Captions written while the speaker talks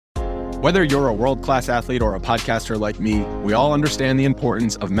Whether you're a world-class athlete or a podcaster like me, we all understand the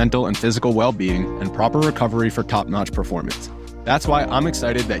importance of mental and physical well-being and proper recovery for top-notch performance. That's why I'm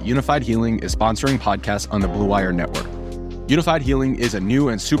excited that Unified Healing is sponsoring podcasts on the Blue Wire Network. Unified Healing is a new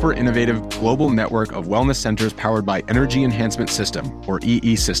and super innovative global network of wellness centers powered by Energy Enhancement System, or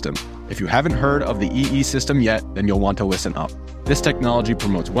EE System. If you haven't heard of the EE System yet, then you'll want to listen up. This technology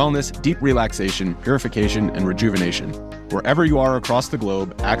promotes wellness, deep relaxation, purification, and rejuvenation. Wherever you are across the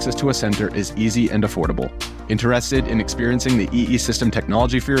globe, access to a center is easy and affordable. Interested in experiencing the EE System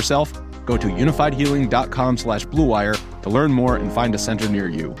technology for yourself? Go to unifiedhealing.com/bluewire to learn more and find a center near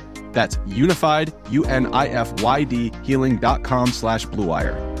you. That's unified, UNIFYD,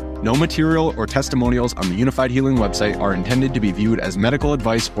 healing.com/bluewire. No material or testimonials on the Unified Healing website are intended to be viewed as medical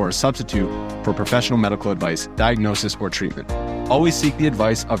advice or a substitute for professional medical advice, diagnosis, or treatment. Always seek the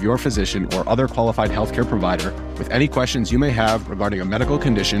advice of your physician or other qualified healthcare provider with any questions you may have regarding a medical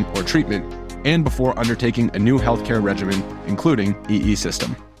condition or treatment and before undertaking a new healthcare regimen, including EE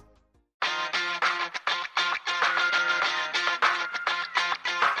System.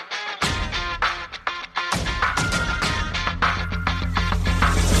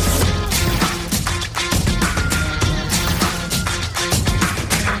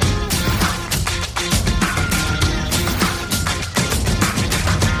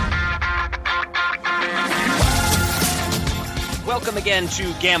 Welcome again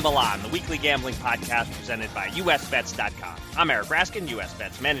to Gamble On, the weekly gambling podcast presented by USBets.com. I'm Eric Raskin,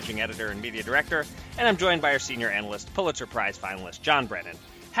 USBets Managing Editor and Media Director, and I'm joined by our senior analyst, Pulitzer Prize finalist, John Brennan.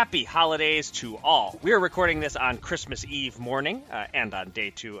 Happy holidays to all. We are recording this on Christmas Eve morning and on day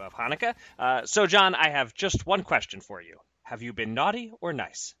 2 of Hanukkah. So, John, I have just one question for you. Have you been naughty or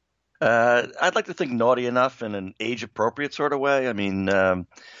nice? I'd like to think naughty enough in an age-appropriate sort of way. I mean,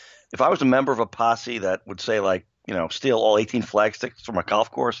 if I was a member of a posse that would say, like, steal all 18 flag sticks from a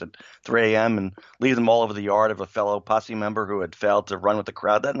golf course at 3 a.m. and leave them all over the yard of a fellow posse member who had failed to run with the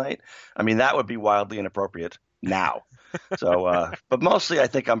crowd that night, I mean, that would be wildly inappropriate now. So, but mostly I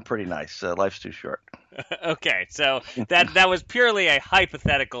think I'm pretty nice. Life's too short. Okay, so that was purely a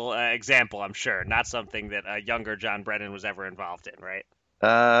hypothetical example, I'm sure, not something that younger John Brennan was ever involved in, right?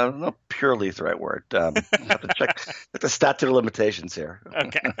 Not purely is the right word. Have to check the statute of limitations here.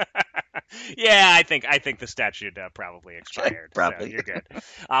 Okay. Yeah, I think the statute probably expired. Probably. So you're good.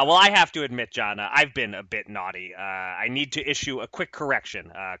 Well, I have to admit, John, I've been a bit naughty. I need to issue a quick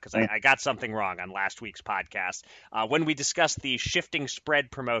correction because I got something wrong on last week's podcast. When we discussed the shifting spread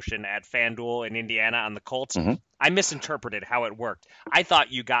promotion at FanDuel in Indiana on the Colts, I misinterpreted how it worked. I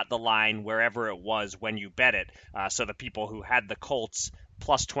thought you got the line wherever it was when you bet it, so the people who had the Colts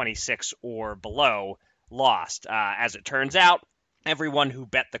plus 26 or below lost. As it turns out, everyone who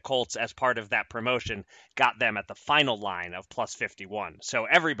bet the Colts as part of that promotion got them at the final line of plus 51. So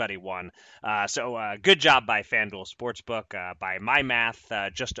everybody won. So good job by FanDuel Sportsbook. By my math,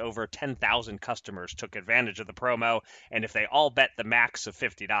 just over 10,000 customers took advantage of the promo. And if they all bet the max of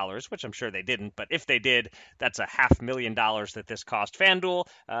 $50, which I'm sure they didn't, but if they did, that's a $500,000 that this cost FanDuel.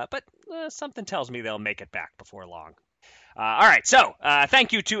 But something tells me they'll make it back before long. All right, so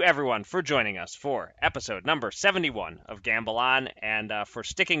thank you to everyone for joining us for episode number 71 of Gamble On and for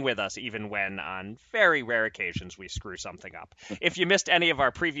sticking with us even when on very rare occasions we screw something up. If you missed any of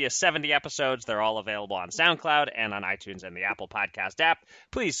our previous 70 episodes, they're all available on SoundCloud and on iTunes and the Apple Podcast app.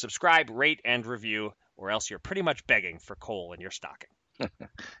 Please subscribe, rate, and review, or else you're pretty much begging for coal in your stocking.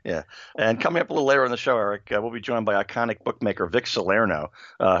 Yeah. And coming up a little later in the show, Eric, we'll be joined by iconic bookmaker Vic Salerno,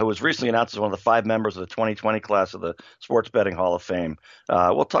 who was recently announced as one of the 5 members of the 2020 class of the Sports Betting Hall of Fame.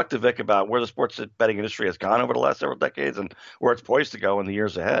 We'll talk to Vic about where the sports betting industry has gone over the last several decades and where it's poised to go in the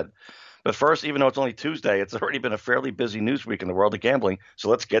years ahead. But first, even though it's only Tuesday, it's already been a fairly busy news week in the world of gambling, so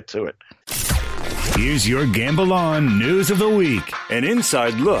let's get to it. Here's your Gamble On News of the Week, an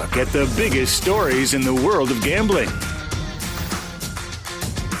inside look at the biggest stories in the world of gambling.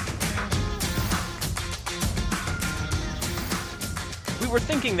 We're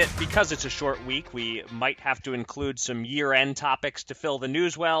thinking that because it's a short week, we might have to include some year-end topics to fill the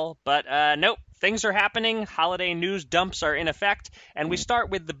news well, but nope. Things are happening, holiday news dumps are in effect, and we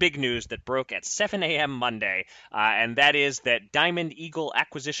start with the big news that broke at 7 a.m. Monday, and that is that Diamond Eagle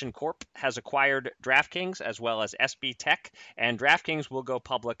Acquisition Corp. Has acquired DraftKings as well as SB Tech, and DraftKings will go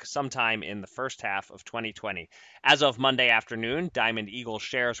public sometime in the first half of 2020. As of Monday afternoon, Diamond Eagle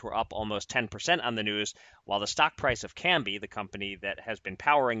shares were up almost 10% on the news, while the stock price of Kambi, the company that has been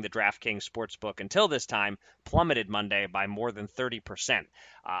powering the DraftKings sportsbook until this time, plummeted Monday by more than 30%.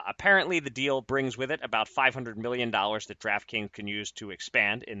 Apparently, the deal brings with it about $500 million that DraftKings can use to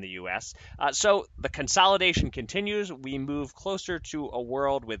expand in the U.S. So the consolidation continues. We move closer to a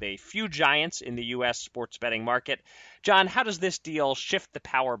world with a few giants in the U.S. sports betting market. John, how does this deal shift the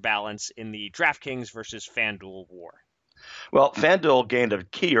power balance in the DraftKings versus FanDuel war? Well, FanDuel gained a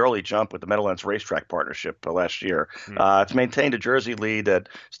key early jump with the Meadowlands Racetrack partnership last year. It's maintained a Jersey lead that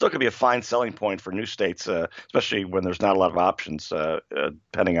still could be a fine selling point for new states, especially when there's not a lot of options,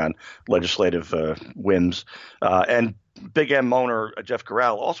 depending on legislative whims. And Big M owner Jeff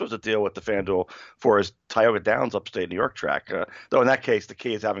Corral also has a deal with the FanDuel for his Tioga Downs upstate New York track. Though in that case, the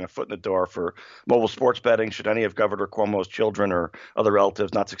key is having a foot in the door for mobile sports betting should any of Governor Cuomo's children or other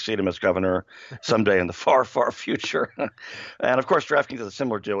relatives not succeed him as governor someday in the far, far future. And, of course, DraftKings has a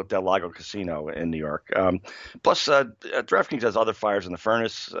similar deal with Del Lago Casino in New York. Plus, DraftKings has other fires in the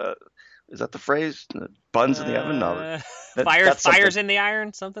furnace. Is that the phrase? Buns in the oven? No. Fires in the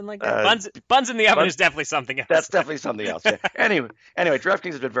iron? Something like that? Buns in the oven is definitely something else. That's definitely something else. Yeah. Anyway,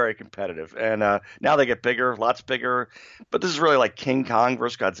 DraftKings has been very competitive. And now they get bigger, lots bigger. But this is really like King Kong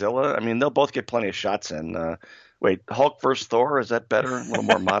versus Godzilla. I mean, they'll both get plenty of shots in. Wait, Hulk versus Thor? Is that better? A little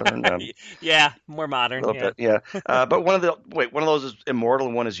more modern? Yeah, more modern. A little bit, yeah. But one of those is immortal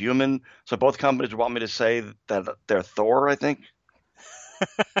and one is human. So both companies want me to say that they're Thor, I think.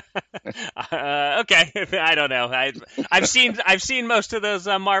 Okay, I don't know. I've seen most of those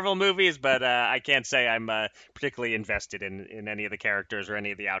Marvel movies, but I can't say I'm particularly invested in any of the characters or any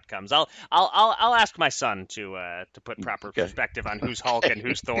of the outcomes. I'll ask my son to put proper perspective on who's Hulk and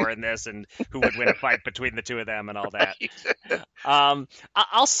who's Thor in this, and who would win a fight between the two of them and all that.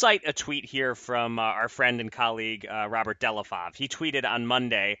 I'll cite a tweet here from our friend and colleague Robert Delafave. He tweeted on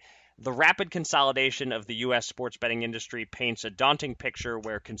Monday, "The rapid consolidation of the U.S. sports betting industry paints a daunting picture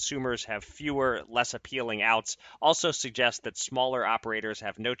where consumers have fewer, less appealing outs, also suggests that smaller operators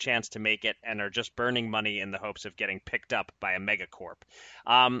have no chance to make it and are just burning money in the hopes of getting picked up by a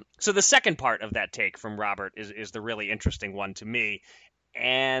megacorp." So the second part of that take from Robert is the really interesting one to me.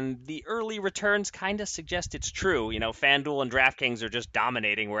 And the early returns kind of suggest it's true. You know, FanDuel and DraftKings are just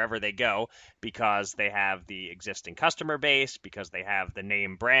dominating wherever they go because they have the existing customer base, because they have the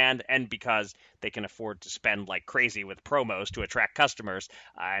name brand, and because they can afford to spend like crazy with promos to attract customers.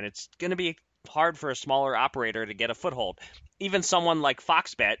 And it's going to be hard for a smaller operator to get a foothold. Even someone like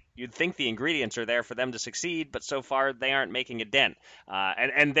Fox Bet, you'd think the ingredients are there for them to succeed, but so far they aren't making a dent.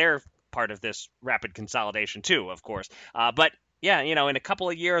 And they're part of this rapid consolidation too, of course. But yeah, you know, in a couple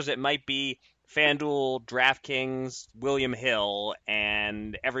of years, it might be FanDuel, DraftKings, William Hill,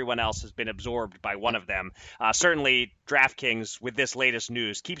 and everyone else has been absorbed by one of them. Certainly, DraftKings, with this latest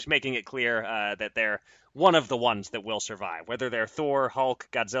news, keeps making it clear that they're one of the ones that will survive. Whether they're Thor, Hulk,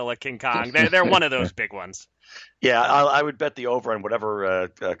 Godzilla, King Kong, they're one of those big ones. Yeah, I would bet the over on whatever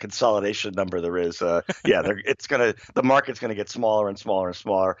consolidation number there is. The market's gonna get smaller and smaller and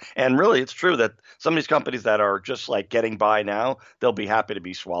smaller. And really, it's true that some of these companies that are just like getting by now, they'll be happy to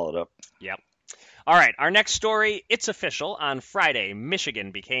be swallowed up. Yep. All right, our next story, it's official. On Friday,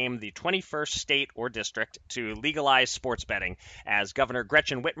 Michigan became the 21st state or district to legalize sports betting as Governor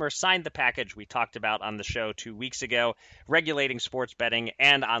Gretchen Whitmer signed the package we talked about on the show 2 weeks ago, regulating sports betting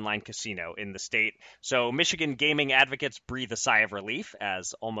and online casino in the state. So Michigan gaming advocates breathe a sigh of relief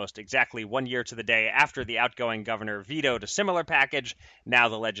as almost exactly 1 year to the day after the outgoing governor vetoed a similar package, now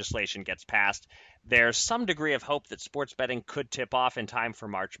the legislation gets passed. There's some degree of hope that sports betting could tip off in time for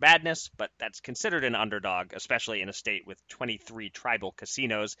March Madness, but that's considered an underdog, especially in a state with 23 tribal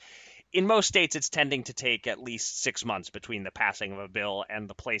casinos. In most states, it's tending to take at least 6 months between the passing of a bill and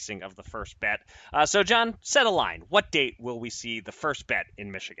the placing of the first bet. So, John, set a line. What date will we see the first bet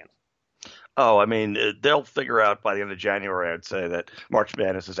in Michigan? Oh, I mean, they'll figure out by the end of January, I'd say, that March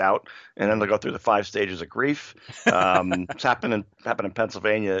Madness is out, and then they'll go through the 5 stages of grief. It's happened in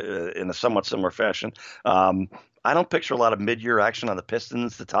Pennsylvania in a somewhat similar fashion. I don't picture a lot of mid-year action on the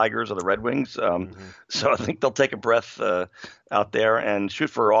Pistons, the Tigers, or the Red Wings. So I think they'll take a breath out there and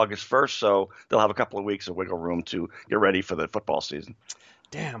shoot for August 1st, so they'll have a couple of weeks of wiggle room to get ready for the football season.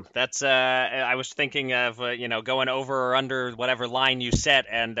 Damn, that's I was thinking of going over or under whatever line you set,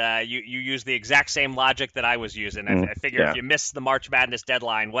 and you use the exact same logic that I was using. I figure if you miss the March Madness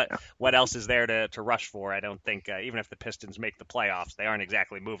deadline, what else is there to rush for? I don't think even if the Pistons make the playoffs, they aren't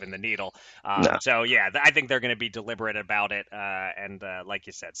exactly moving the needle. No. So yeah, I think they're going to be deliberate about it, and like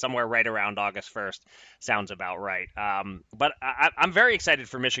you said, somewhere right around August 1st sounds about right. But I'm very excited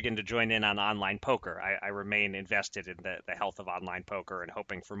for Michigan to join in on online poker. I remain invested in the health of online poker and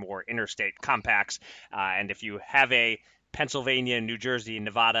hoping for more interstate compacts. And if you have a Pennsylvania, New Jersey,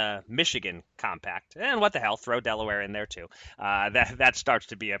 Nevada, Michigan compact. And what the hell, throw Delaware in there too. That starts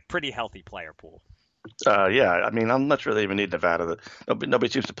to be a pretty healthy player pool. Yeah, I mean, I'm not sure they even need Nevada.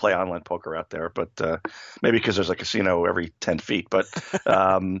 Nobody seems to play online poker out there, but maybe because there's a casino every 10 feet. But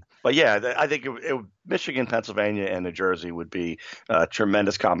yeah, I think Michigan, Pennsylvania, and New Jersey would be a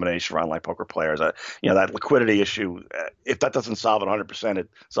tremendous combination for online poker players. That liquidity issue, if that doesn't solve it 100%, it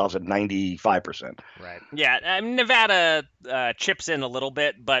solves it 95%. Right. Yeah, Nevada chips in a little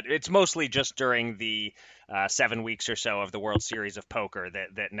bit, but it's mostly just during the 7 weeks or so of the World Series of Poker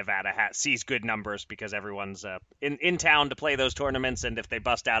that Nevada sees good numbers because everyone's in town to play those tournaments, and if they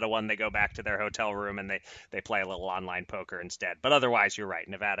bust out of one, they go back to their hotel room and they play a little online poker instead. But otherwise, you're right.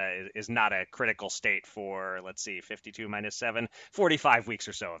 Nevada is not a critical state for, let's see, 52 minus 7, 45 weeks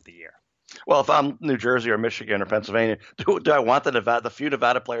or so of the year. Well, if I'm New Jersey or Michigan or Pennsylvania, do I want the few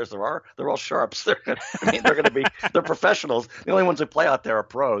Nevada players there are? They're all sharps. They're professionals. The only ones who play out there are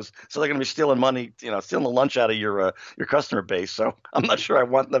pros. So they're going to be stealing money, stealing the lunch out of your customer base. So I'm not sure I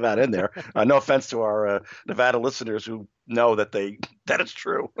want Nevada in there. No offense to our Nevada listeners who know that it's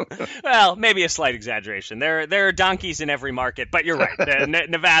true. Well, maybe a slight exaggeration. There are donkeys in every market, but you're right.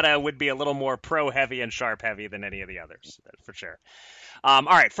 Nevada would be a little more pro heavy and sharp heavy than any of the others, for sure. All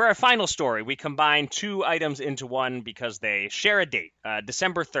right, for our final story, we combine two items into one because they share a date.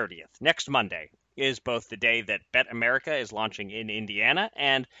 December 30th, next Monday, is both the day that Bet America is launching in Indiana,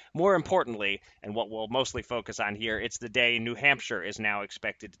 and more importantly, and what we'll mostly focus on here, it's the day New Hampshire is now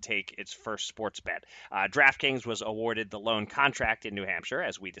expected to take its first sports bet. DraftKings was awarded the loan contract in New Hampshire,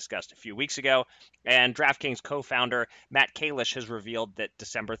 as we discussed a few weeks ago, and DraftKings co-founder Matt Kalish has revealed that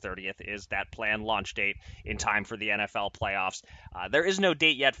December 30th is that planned launch date in time for the NFL playoffs. There is no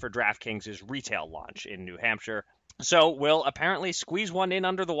date yet for DraftKings' retail launch in New Hampshire, so we'll apparently squeeze one in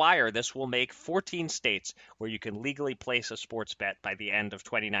under the wire. This will make 14 states where you can legally place a sports bet by the end of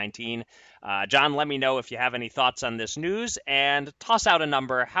 2019. John, let me know if you have any thoughts on this news, and toss out a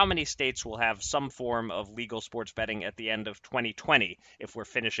number. How many states will have some form of legal sports betting at the end of 2020 if we're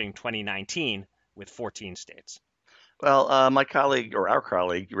finishing 2019 with 14 states? Well, my colleague, or our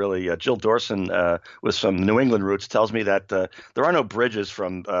colleague, really, Jill Dorson, with some New England roots, tells me that there are no bridges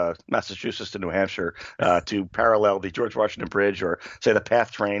from Massachusetts to New Hampshire to parallel the George Washington Bridge or, say, the PATH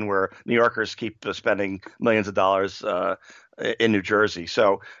train, where New Yorkers keep spending millions of dollars in New Jersey.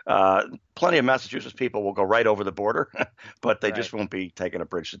 So plenty of Massachusetts people will go right over the border, but they just won't be taking a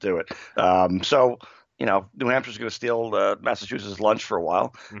bridge to do it. New Hampshire's going to steal Massachusetts' lunch for a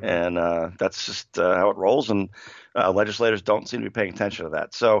while, and that's just how it rolls. And legislators don't seem to be paying attention to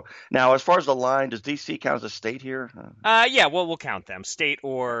that. So now, as far as the line, does D.C. count as a state here? Yeah, we'll count them, state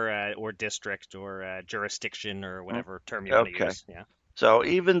or district or jurisdiction or whatever term you want to use. Yeah. So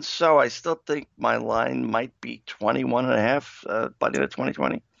even so, I still think my line might be 21.5 by the end of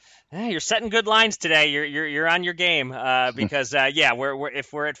 2020. You're setting good lines today. You're on your game because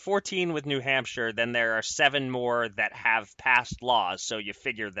if we're at 14 with New Hampshire, then there are 7 more that have passed laws. So you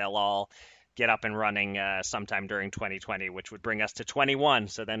figure they'll all get up and running sometime during 2020, which would bring us to 21.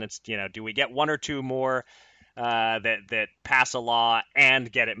 So then it's do we get 1 or 2 more that pass a law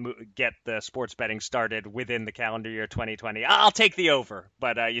and get the sports betting started within the calendar year 2020. I'll take the over,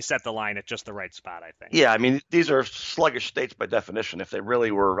 but you set the line at just the right spot, I think. Yeah, I mean, these are sluggish states by definition. If they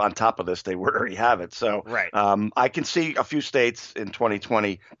really were on top of this, they would already have it. So I can see a few states in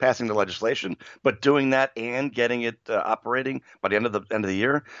 2020 passing the legislation, but doing that and getting it operating by the end of the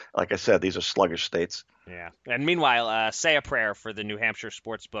year, like I said, these are sluggish states. Yeah. And meanwhile, say a prayer for the New Hampshire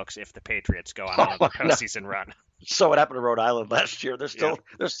sports books if the Patriots go on another postseason run. So what happened to Rhode Island last year? They're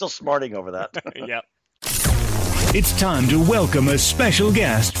still smarting over that. Yep. It's time to welcome a special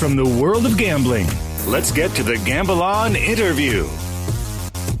guest from the world of gambling. Let's get to the Gamble On interview.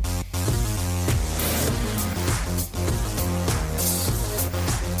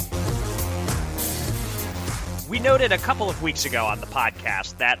 We noted a couple of weeks ago on the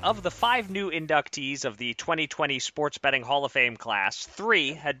podcast that of the 5 new inductees of the 2020 Sports Betting Hall of Fame class,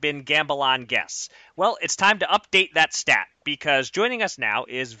 3 had been Gamble On guests. Well, it's time to update that stat, because joining us now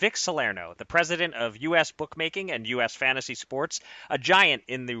is Vic Salerno, the president of U.S. Bookmaking and U.S. Fantasy Sports, a giant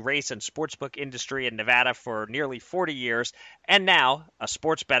in the race and sportsbook industry in Nevada for nearly 40 years, and now a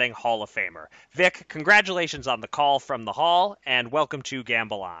sports betting Hall of Famer. Vic, congratulations on the call from the Hall, and welcome to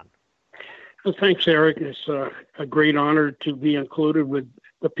Gamble On. Well, thanks, Eric. It's a great honor to be included with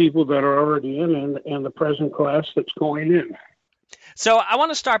the people that are already in and the present class that's going in. So I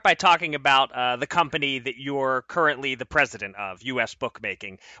want to start by talking about the company that you're currently the president of, U.S.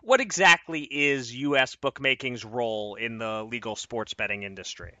 Bookmaking. What exactly is U.S. Bookmaking's role in the legal sports betting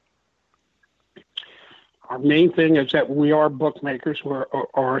industry? Our main thing is that we are bookmakers,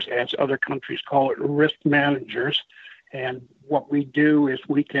 or as other countries call it, risk managers. And what we do is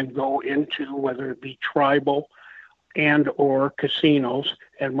we can go into, whether it be tribal and or casinos,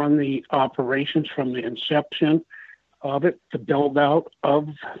 and run the operations from the inception of it, the build out of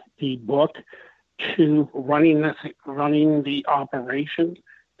the book, to running the operation,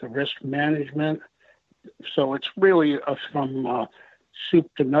 the risk management. So it's really from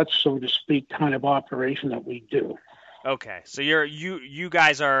soup to nuts, so to speak, kind of operation that we do. Okay, so you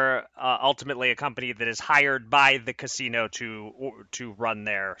guys are ultimately a company that is hired by the casino to run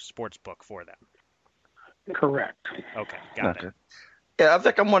their sports book for them. Correct. Okay, got it. Yeah,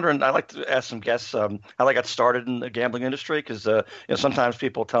 Vic, I'm wondering, I like to ask some guests how they got started in the gambling industry, because sometimes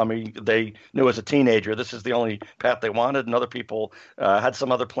people tell me they knew as a teenager this is the only path they wanted, and other people had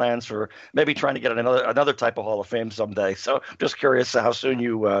some other plans for maybe trying to get another type of Hall of Fame someday. So just curious how soon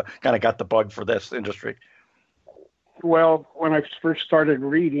you kind of got the bug for this industry. Well, when I first started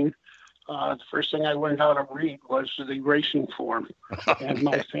reading, the first thing I learned how to read was the racing form. And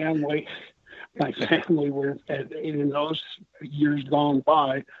my family were, in those years gone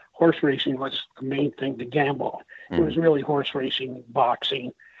by, horse racing was the main thing to gamble. It was really horse racing,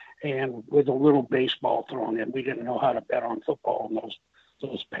 boxing, and with a little baseball thrown in. We didn't know how to bet on football in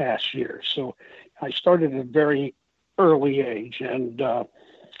those past years. So I started at a very early age, and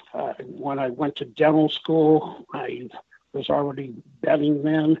when I went to dental school, I was already betting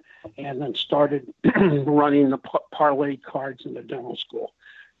then, and then started running the parlay cards in the dental school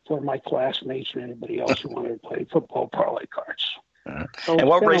for my classmates and anybody else who wanted to play football parlay cards. So and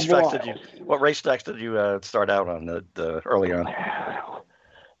what racetracks did you start out on early on?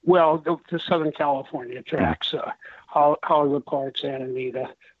 Well, the Southern California tracks, Hollywood Park, Santa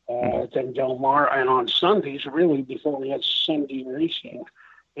Anita, then Del Mar, and on Sundays, really before we had Sunday racing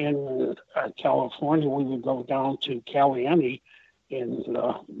in California, we would go down to Caliente in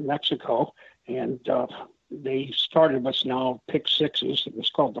Mexico, and they started what's now Pick Sixes. It was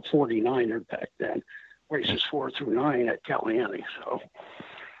called the 49er back then, races 4 through 9 at Caliente. So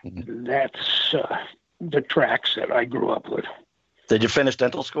that's the tracks that I grew up with. Did you finish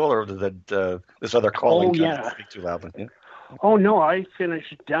dental school, or did this other calling speak too loudly? Yeah. Oh, no, I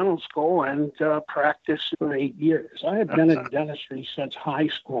finished dental school and practiced for 8 years. I had been in dentistry since high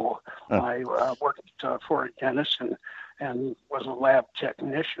school. I worked for a dentist and was a lab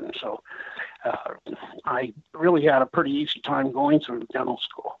technician. So I really had a pretty easy time going through dental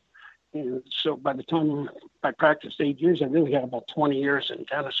school. And so by the time I practiced 8 years, I really had about 20 years in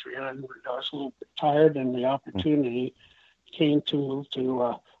dentistry. And I was a little bit tired, and the opportunity came to move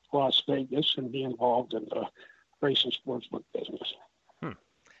to Las Vegas and be involved in the racing sportsbook business.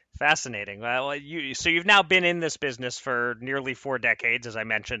 Fascinating. Well, you've now been in this business for nearly 4 decades, as I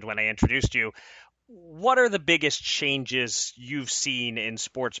mentioned when I introduced you. What are the biggest changes you've seen in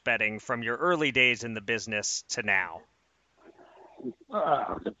sports betting from your early days in the business to now?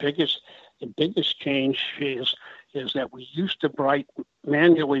 The biggest change is that we used to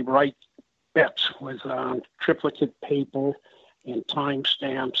manually write bets with triplicate paper and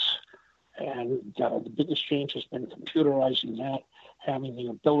timestamps. And the biggest change has been computerizing that, having the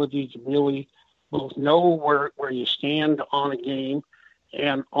ability to really both know where you stand on a game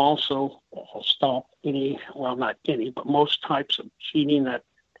and also stop but most types of cheating that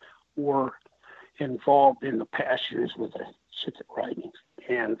were involved in the past years with the ticket writing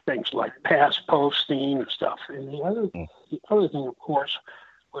and things like pass posting and stuff. And the other thing, of course,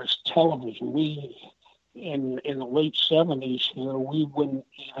 was television. In the late 70s here, we wouldn't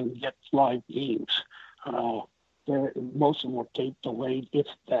even get live games. Most of them were tape delayed, if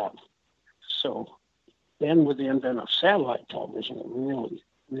that. So then with the advent of satellite television, it really,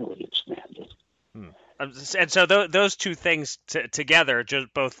 really expanded. And so those two things together,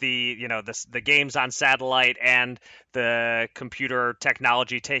 just both the games on satellite and the computer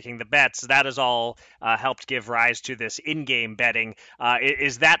technology taking the bets, that has all helped give rise to this in-game betting.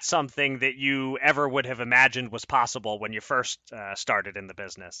 Is that something that you ever would have imagined was possible when you first started in the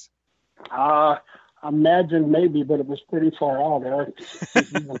business? Imagine maybe, but it was pretty far out there.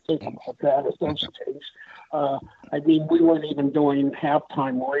 If you even think about that at those days. We weren't even doing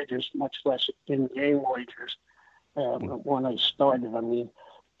halftime wagers, much less in-game wagers when I started.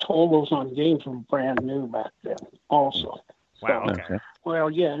 Totals on games were brand new back then also. Wow, okay.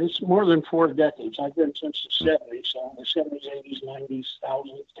 Well, yeah, it's more than 4 decades. I've been since the 70s, so the 70s, 80s, 90s,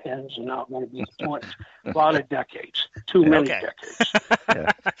 1000s, 10s, and now I'm going to be the 20s. A lot of decades. Too many decades.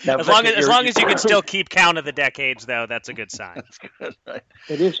 As long as you can still keep count of the decades, though, that's a good sign. That's good, right?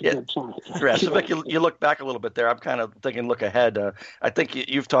 It is a good sign. Yeah, so Vic, you look back a little bit there. I'm kind of thinking look ahead. I think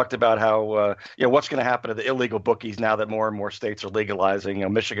you've talked about how what's going to happen to the illegal bookies now that more and more states are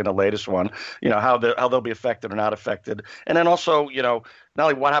legalizing. Michigan, the latest one. How they'll be affected or not affected, and then also not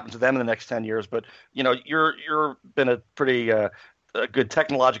only what happens to them in the next 10 years, but you're been a pretty a good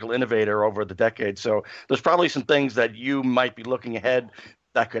technological innovator over the decades. So there's probably some things that you might be looking ahead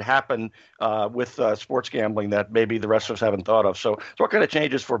that could happen with sports gambling that maybe the rest of us haven't thought of. So what kind of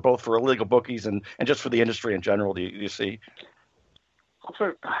changes for illegal bookies and just for the industry in general do you see?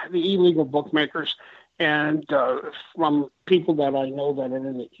 For the illegal bookmakers and from people that I know that are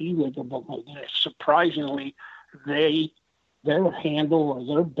in the illegal bookmakers, surprisingly, their handle or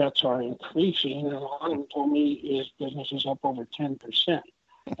their bets are increasing, and one of them told me his business is up over 10%.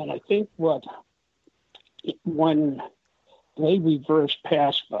 And I think when they reversed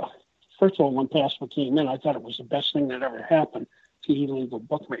PASPA, first of all, when PASPA came in, I thought it was the best thing that ever happened to illegal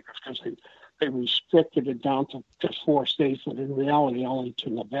bookmakers because they restricted it down to just 4 states, but in reality only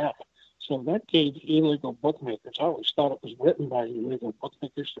to Nevada. So that gave illegal bookmakers, I always thought it was written by illegal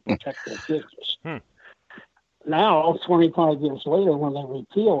bookmakers to protect their business. Now, 25 years later, when they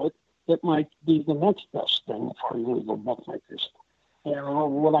repeal it, it might be the next best thing for illegal bookmakers. And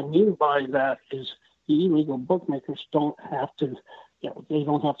what I mean by that is the illegal bookmakers don't have to, they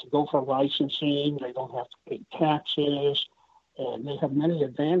don't have to go for licensing, they don't have to pay taxes, and they have many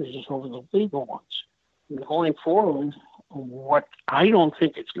advantages over the legal ones. And going forward, what I don't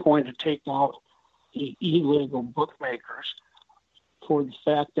think it's going to take out the illegal bookmakers for the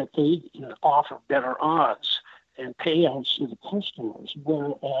fact that they offer better odds and payouts to the customers,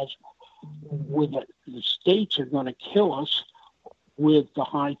 whereas with the states are going to kill us with the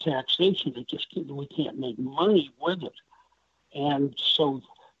high taxation. We can't make money with it. And so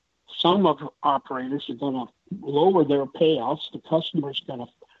some of the operators are going to lower their payouts. The customers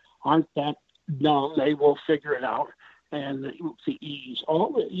aren't that dumb. They will figure it out. And the ease.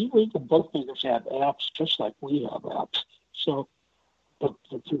 All the illegal bookmakers have apps just like we have apps. So the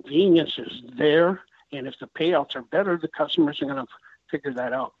convenience is there. And if the payouts are better, the customers are going to figure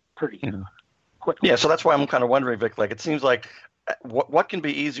that out pretty quickly. Yeah, so that's why I'm kind of wondering, Vic, it seems like what can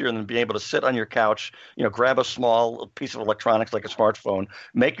be easier than being able to sit on your couch, grab a small piece of electronics like a smartphone,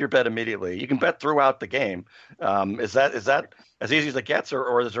 make your bet immediately. You can bet throughout the game. Is that as easy as it gets,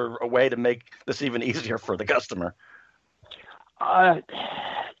 or is there a way to make this even easier for the customer? The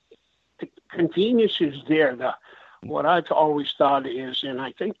convenience is there. What I've always thought is, and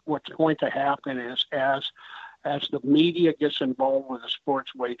I think what's going to happen is as the media gets involved with the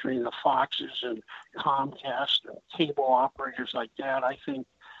sports wagering, the Foxes and Comcast and cable operators like that, I think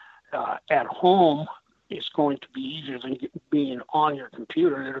at home it's going to be easier than being on your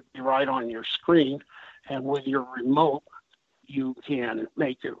computer. It'll be right on your screen, and with your remote, you can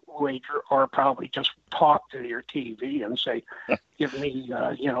make a wager or probably just talk to your TV and say, give me,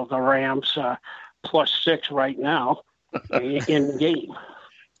 the Rams +6 right now in game.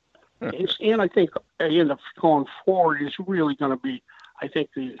 And I think going forward is really going to be, I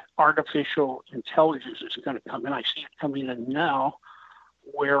think the artificial intelligence is going to come in. I see it coming in now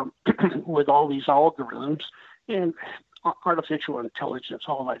where with all these algorithms and artificial intelligence,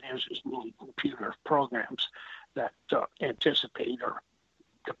 all that is really computer programs that anticipate or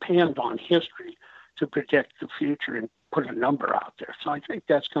depend on history to predict the future and put a number out there. So I think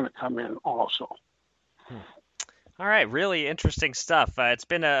that's going to come in also. All right, really interesting stuff. It's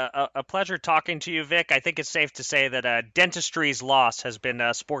been a pleasure talking to you, Vic. I think it's safe to say that dentistry's loss has been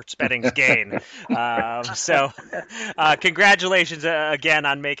sports betting's gain. So congratulations again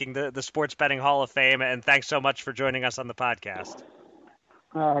on making the Sports Betting Hall of Fame, and thanks so much for joining us on the podcast.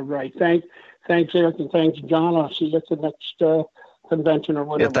 All right. Thanks, Eric, and thanks, John. I'll see you at the next convention or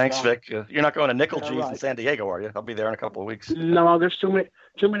whatever. Yeah, thanks, Vic. You're not going to Nickel G's in San Diego, are you? I'll be there in a couple of weeks. No, there's too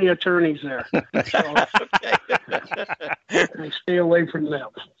many attorneys there. So I stay away from them.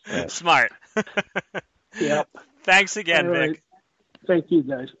 Smart. Yep. Thanks again, right. Vic. Thank you,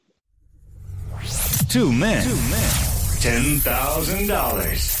 guys. 2 men.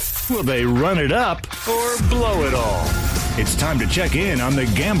 $10,000. Will they run it up or blow it all? It's time to check in on the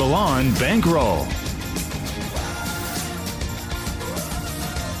Gamble On Bankroll.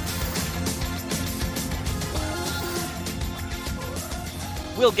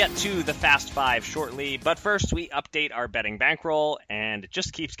 We'll get to the Fast Five shortly, but first we update our betting bankroll, and it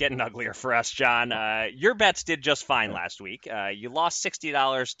just keeps getting uglier for us, John. Your bets did just fine last week. You lost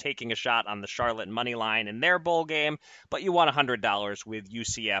 $60 taking a shot on the Charlotte money line in their bowl game, but you won $100 with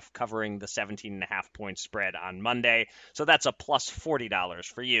UCF covering the 17.5-point spread on Monday, so that's a plus $40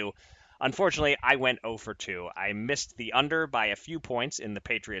 for you. Unfortunately, I went 0 for 2. I missed the under by a few points in the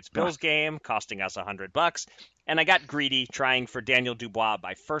Patriots-Bills game, costing us $100, and I got greedy trying for Daniel Dubois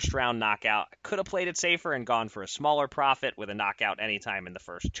by first-round knockout. I could have played it safer and gone for a smaller profit with a knockout anytime in the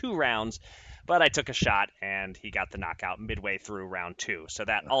first 2 rounds, but I took a shot, and he got the knockout midway through round 2, so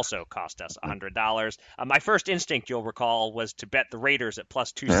that also cost us $100. My first instinct, you'll recall, was to bet the Raiders at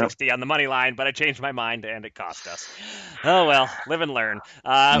plus 260 on the money line, but I changed my mind, and it cost us. Oh, well, live and learn.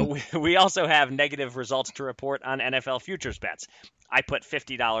 We also have negative results to report on NFL futures bets. I put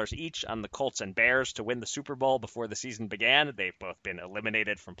 $50 each on the Colts and Bears to win the Super Bowl before the season began. They've both been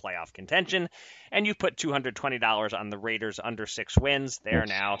eliminated from playoff contention. And you put $220 on the Raiders under 6 wins. They are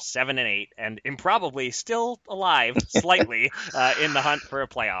now 7-8 and improbably still alive slightly in the hunt for a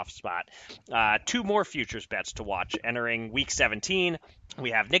playoff spot. 2 more futures bets to watch entering Week 17.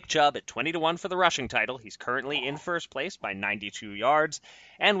 We have Nick Chubb at 20-1 for the rushing title. He's currently in first place by 92 yards.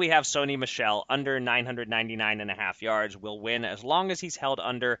 And we have Sony Michel under 999.5 yards. Will win as long as he's held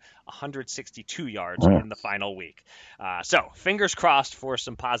under 162 yards in the final week. So fingers crossed for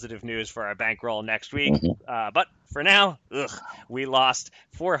some positive news for our bankroll next week. But for now, we lost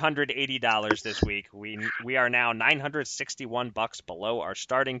 $480 this week. We are now $961 below our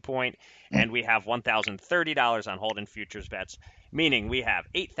starting point, and we have $1,030 on Holden futures bets, meaning we have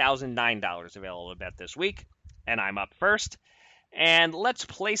 $8,009 available to bet this week, and I'm up first. And let's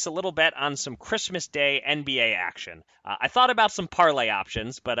place a little bet on some Christmas Day NBA action. I thought about some parlay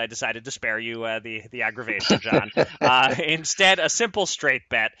options, but I decided to spare you the aggravation, John. Instead, a simple straight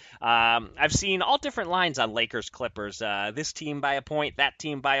bet. I've seen all different lines on Lakers-Clippers. This team by a point, that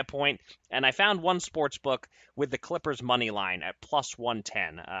team by a point. And I found one sports book with the Clippers money line at plus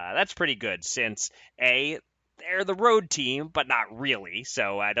 110. That's pretty good since, A, they're the road team, but not really,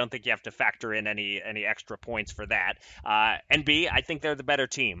 so I don't think you have to factor in any extra points for that. And B, I think they're the better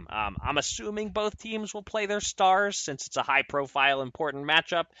team. I'm assuming both teams will play their stars since it's a high-profile, important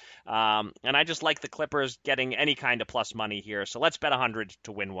matchup, and I just like the Clippers getting any kind of plus money here, so let's bet 100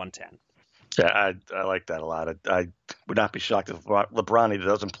 to win 110. Yeah, I like that a lot. I would not be shocked if LeBron either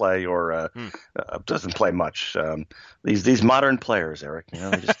doesn't play or doesn't play much. These modern players, Eric,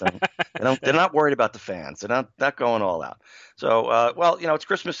 they just they're not worried about the fans. They're not going all out. So, it's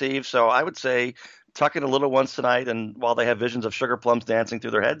Christmas Eve, so I would say tuck in the little ones tonight, and while they have visions of sugar plums dancing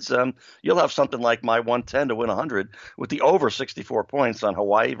through their heads, you'll have something like my 110 to win 100 with the over 64 points on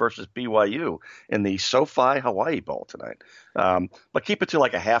Hawaii versus BYU in the SoFi Hawaii Bowl tonight. But keep it to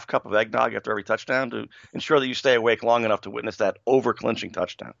like a half cup of eggnog after every touchdown to ensure that you stay awake long enough to witness that over-clinching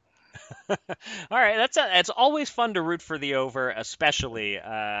touchdown. All right, it's always fun to root for the over, especially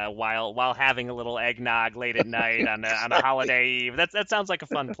while having a little eggnog late at night on a holiday eve. That sounds like a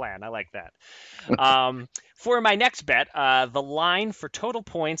fun plan. I like that. For my next bet, the line for total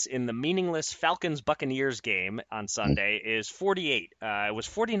points in the meaningless Falcons-Buccaneers game on Sunday is 48. It was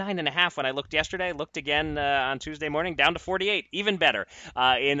 49.5 when I looked yesterday. Looked again on Tuesday morning, down to 48. Even better.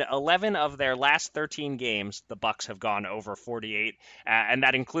 In 11 of their last 13 games, the Bucs have gone over 48, and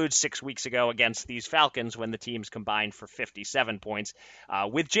that includes 6 weeks ago against these Falcons when the teams combined for 57 points.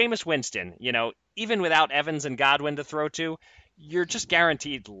 With Jameis Winston, even without Evans and Godwin to throw to, you're just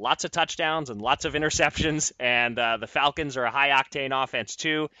guaranteed lots of touchdowns and lots of interceptions, and the Falcons are a high-octane offense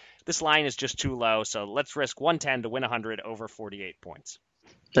too. This line is just too low, so let's risk 110 to win 100 over 48 points.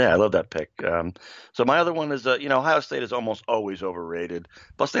 Yeah, I love that pick. So my other one is, Ohio State is almost always overrated.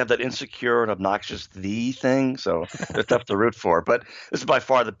 Plus, they have that insecure and obnoxious "the" thing, so they're tough to root for. But this is by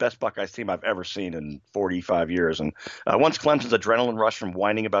far the best Buckeyes team I've ever seen in 45 years. And once Clemson's adrenaline rush from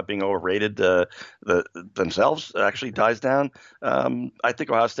whining about being overrated themselves actually dies down, I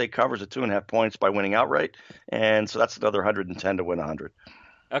think Ohio State covers at 2.5 points by winning outright. And so that's another 110 to win 100.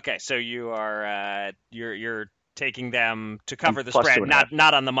 Okay, so you are you're taking them to cover the spread,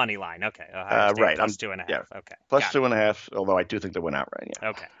 not on the money line. Okay, right. Plus 2.5. Yeah. Okay, plus 2.5. Although I do think they win outright. Yeah.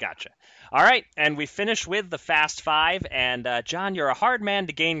 Okay, gotcha. All right, and we finish with the Fast Five. And John, you're a hard man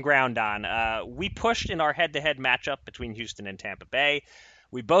to gain ground on. We pushed in our head-to-head matchup between Houston and Tampa Bay.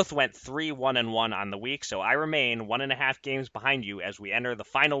 We both went 3-1-1 on the week, so I remain 1.5 games behind you as we enter the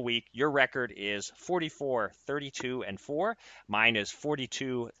final week. Your record is 44-32-4. Mine is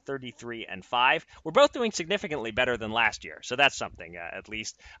 42-33-5. We're both doing significantly better than last year, so that's something at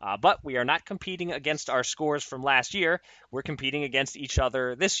least. But we are not competing against our scores from last year. We're competing against each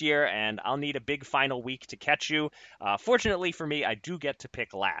other this year, and I'll need a big final week to catch you. Fortunately for me, I do get to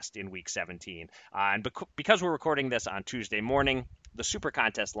pick last in week 17. And because we're recording this on Tuesday morning, the Super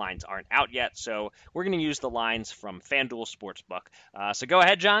Contest lines aren't out yet, so we're going to use the lines from FanDuel Sportsbook. So go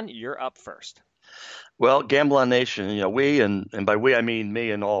ahead, John. You're up first. Well, Gamble On Nation, we, and by we I mean me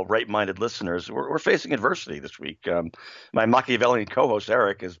and all right-minded listeners, we're facing adversity this week. My Machiavellian co-host,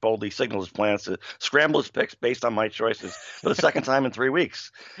 Eric, has boldly signaled his plans to scramble his picks based on my choices for the second time in 3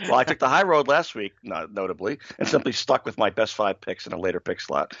 weeks. Well, I took the high road last week, notably, and simply stuck with my best 5 picks in a later pick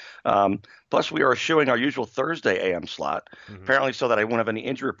slot. Plus, we are eschewing our usual Thursday AM slot, apparently so that I won't have any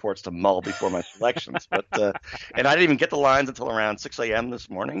injury reports to mull before my selections. But and I didn't even get the lines until around 6 a.m. this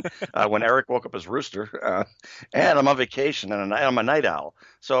morning when Eric woke up his rooster. And I'm on vacation, and I'm a night owl,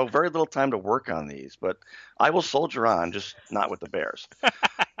 so very little time to work on these. But I will soldier on, just not with the Bears.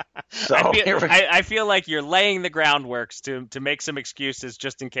 So I feel like you're laying the groundwork to make some excuses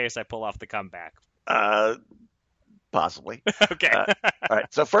just in case I pull off the comeback. Possibly. Okay. All right.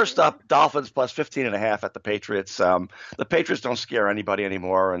 So first up, Dolphins plus 15.5 at the Patriots. The Patriots don't scare anybody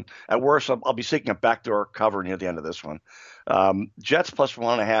anymore, and at worst, I'll be seeking a backdoor cover near the end of this one. Jets plus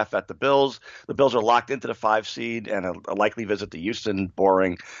 1.5 at the Bills. The Bills are locked into the 5 seed and a likely visit to Houston,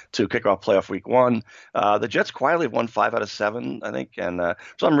 boring, to kick off playoff week 1. The Jets quietly have won 5 out of 7, I think, and for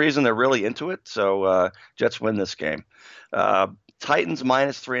some reason they're really into it. So Jets win this game. Titans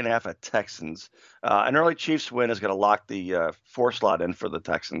minus 3.5 at Texans. An early Chiefs win is going to lock the 4 slot in for the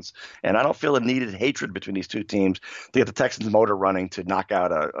Texans. And I don't feel a needed hatred between these two teams to get the Texans motor running to knock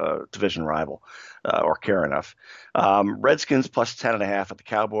out a division rival or care enough. Redskins plus 10.5 at the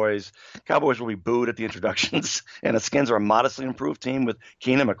Cowboys. Cowboys will be booed at the introductions. And the Skins are a modestly improved team with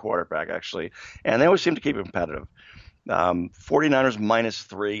Keenum at quarterback, actually. And they always seem to keep it competitive. 49ers minus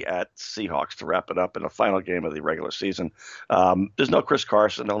 3 at Seahawks to wrap it up in the final game of the regular season. There's no Chris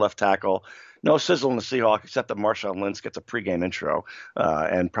Carson, no left tackle, no sizzle in the Seahawks except that Marshawn Lynch gets a pregame intro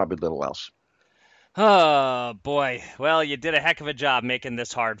and probably little else. Oh, boy. Well, you did a heck of a job making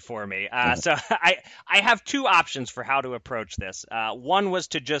this hard for me. So I have 2 options for how to approach this. One was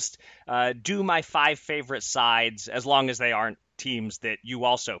to just do my 5 favorite sides as long as they aren't teams that you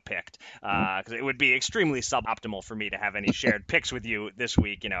also picked, because it would be extremely suboptimal for me to have any shared picks with you this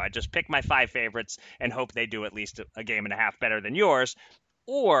week. I just pick my 5 favorites and hope they do at least a game and a half better than yours.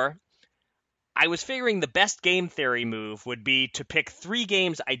 Or I was figuring the best game theory move would be to pick 3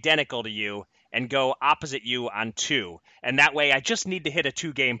 games identical to you and go opposite you on 2. And that way I just need to hit a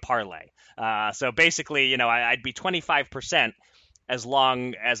 2-game parlay. So basically, I'd be 25% as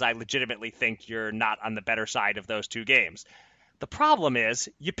long as I legitimately think you're not on the better side of those 2 games. The problem is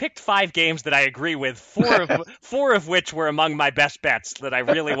you picked 5 games that I agree with, 4 of which were among my best bets that I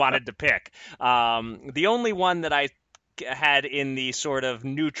really wanted to pick. The only one that I had in the sort of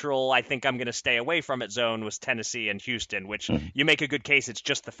neutral, I think I'm going to stay away from it zone was Tennessee and Houston, which you make a good case. It's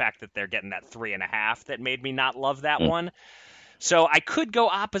just the fact that they're getting that 3.5 that made me not love that one. So I could go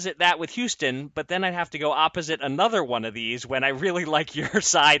opposite that with Houston, but then I'd have to go opposite another one of these when I really like your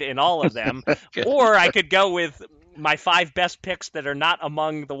side in all of them. Or I could go with my 5 best picks that are not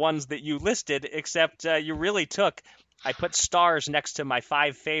among the ones that you listed, except you really I put stars next to my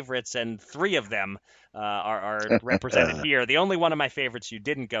 5 favorites, and 3 of them are represented here. The only one of my favorites you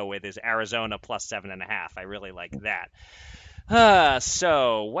didn't go with is Arizona plus 7.5. I really like that.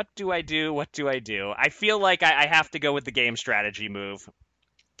 So what do I do? I feel like I have to go with the game strategy move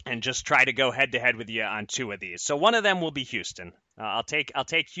and just try to go head to head with you on 2 of these. So one of them will be Houston. I'll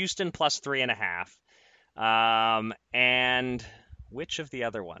take Houston plus 3.5. And which of the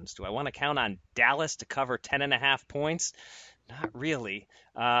other ones? Do I want to count on Dallas to cover 10.5 points? Not really.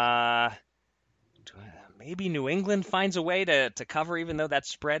 Maybe New England finds a way to cover, even though that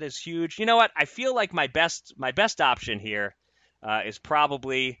spread is huge. You know what? I feel like my best option here is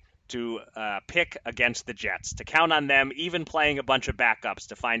probably to pick against the Jets, to count on them even playing a bunch of backups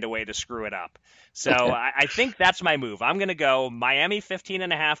to find a way to screw it up. So I think that's my move. I'm going to go Miami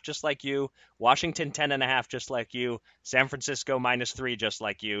 15.5 just like you, Washington 10.5 just like you, San Francisco minus 3 just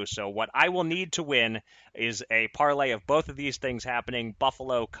like you. So what I will need to win is a parlay of both of these things happening,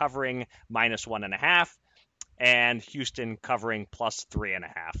 Buffalo covering minus 1.5, and Houston covering plus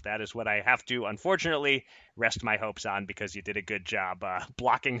 3.5. That is what I have to, unfortunately, rest my hopes on because you did a good job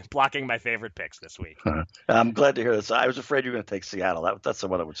blocking my favorite picks this week. I'm glad to hear this. I was afraid you were going to take Seattle. That's the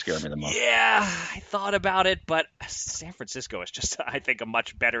one that would scare me the most. Yeah, I thought about it, but San Francisco is just, I think, a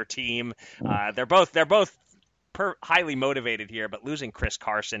much better team. They're both highly motivated here, but losing Chris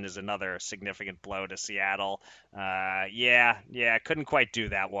Carson is another significant blow to Seattle. Couldn't quite do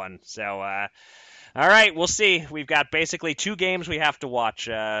that one. So, all right, we'll see. We've got basically 2 games we have to watch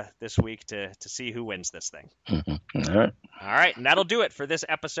this week to see who wins this thing. All right, and that'll do it for this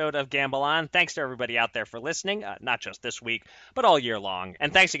episode of Gamble On. Thanks to everybody out there for listening, not just this week, but all year long.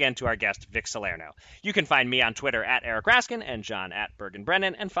 And thanks again to our guest, Vic Salerno. You can find me on Twitter at Eric Raskin and John at Bergen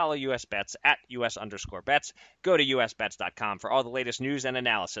Brennan, and follow US Bets at US_bets. Go to usbets.com for all the latest news and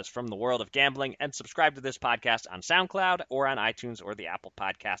analysis from the world of gambling, and subscribe to this podcast on SoundCloud or on iTunes or the Apple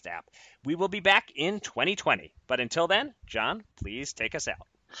Podcast app. We will be back in 2020. But until then, John, please take us out.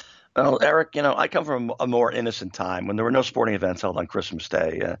 Well, Eric, I come from a more innocent time when there were no sporting events held on Christmas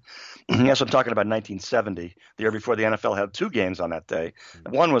Day. Yes, I'm talking about 1970, the year before the NFL had 2 games on that day.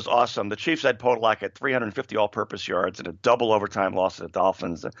 One was awesome. The Chiefs had Podolak had 350 all-purpose yards in a double overtime loss to the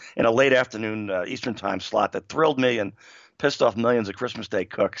Dolphins in a late afternoon Eastern time slot that thrilled me and pissed off millions of Christmas Day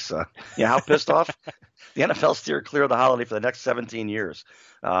cooks. How pissed off? The NFL steered clear of the holiday for the next 17 years.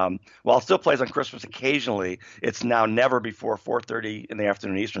 While it still plays on Christmas occasionally, it's now never before 4:30 in the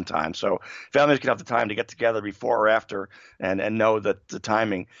afternoon Eastern time. So families can have the time to get together before or after and know that the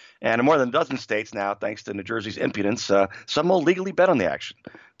timing. And in more than a dozen states now, thanks to New Jersey's impudence, some will legally bet on the action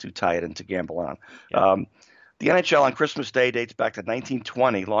to tie it into Gamble On. Yeah. The NHL on Christmas Day dates back to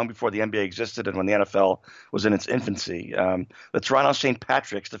 1920, long before the NBA existed and when the NFL was in its infancy. The Toronto St.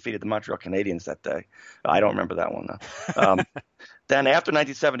 Patrick's defeated the Montreal Canadiens that day. I don't remember that one, though. Then after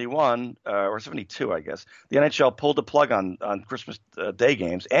 1971, or 72, I guess, the NHL pulled the plug on Christmas Day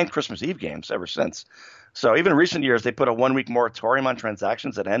games and Christmas Eve games ever since. So even in recent years, they put a 1-week moratorium on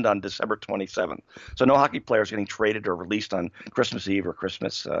transactions that end on December 27th. So no hockey players getting traded or released on Christmas Eve or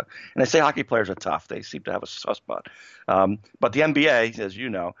Christmas. And they say hockey players are tough. They seem to have a soft spot. But the NBA, as you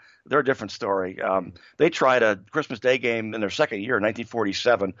know, they're a different story. They tried a Christmas Day game in their second year,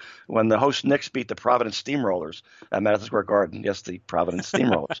 1947, when the host Knicks beat the Providence Steamrollers at Madison Square Garden. Yes, the Providence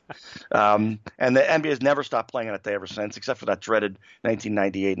Steamrollers. And the NBA has never stopped playing on that day ever since, except for that dreaded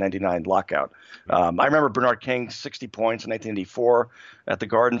 1998-99 lockout. I remember Bernard King's 60 points in 1984 at the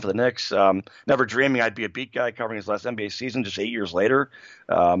Garden for the Knicks. Never dreaming I'd be a beat guy covering his last NBA season just 8 years later.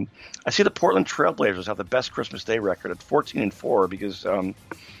 I see the Portland Trailblazers have the best Christmas Day record at 14-4 because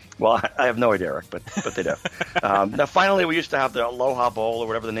well, I have no idea, Eric, but they do. Now, finally, we used to have the Aloha Bowl or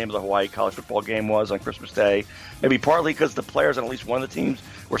whatever the name of the Hawaii college football game was on Christmas Day. Maybe partly because the players on at least one of the teams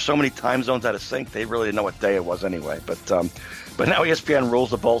were so many time zones out of sync, they really didn't know what day it was anyway. But now ESPN rules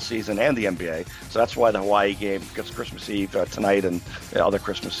the bowl season and the NBA, so that's why the Hawaii game gets Christmas Eve tonight and other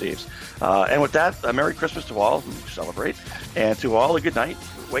Christmas Eves. And with that, Merry Christmas to all who celebrate, and to all a good night.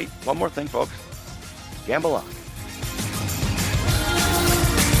 Wait, one more thing, folks. Gamble on.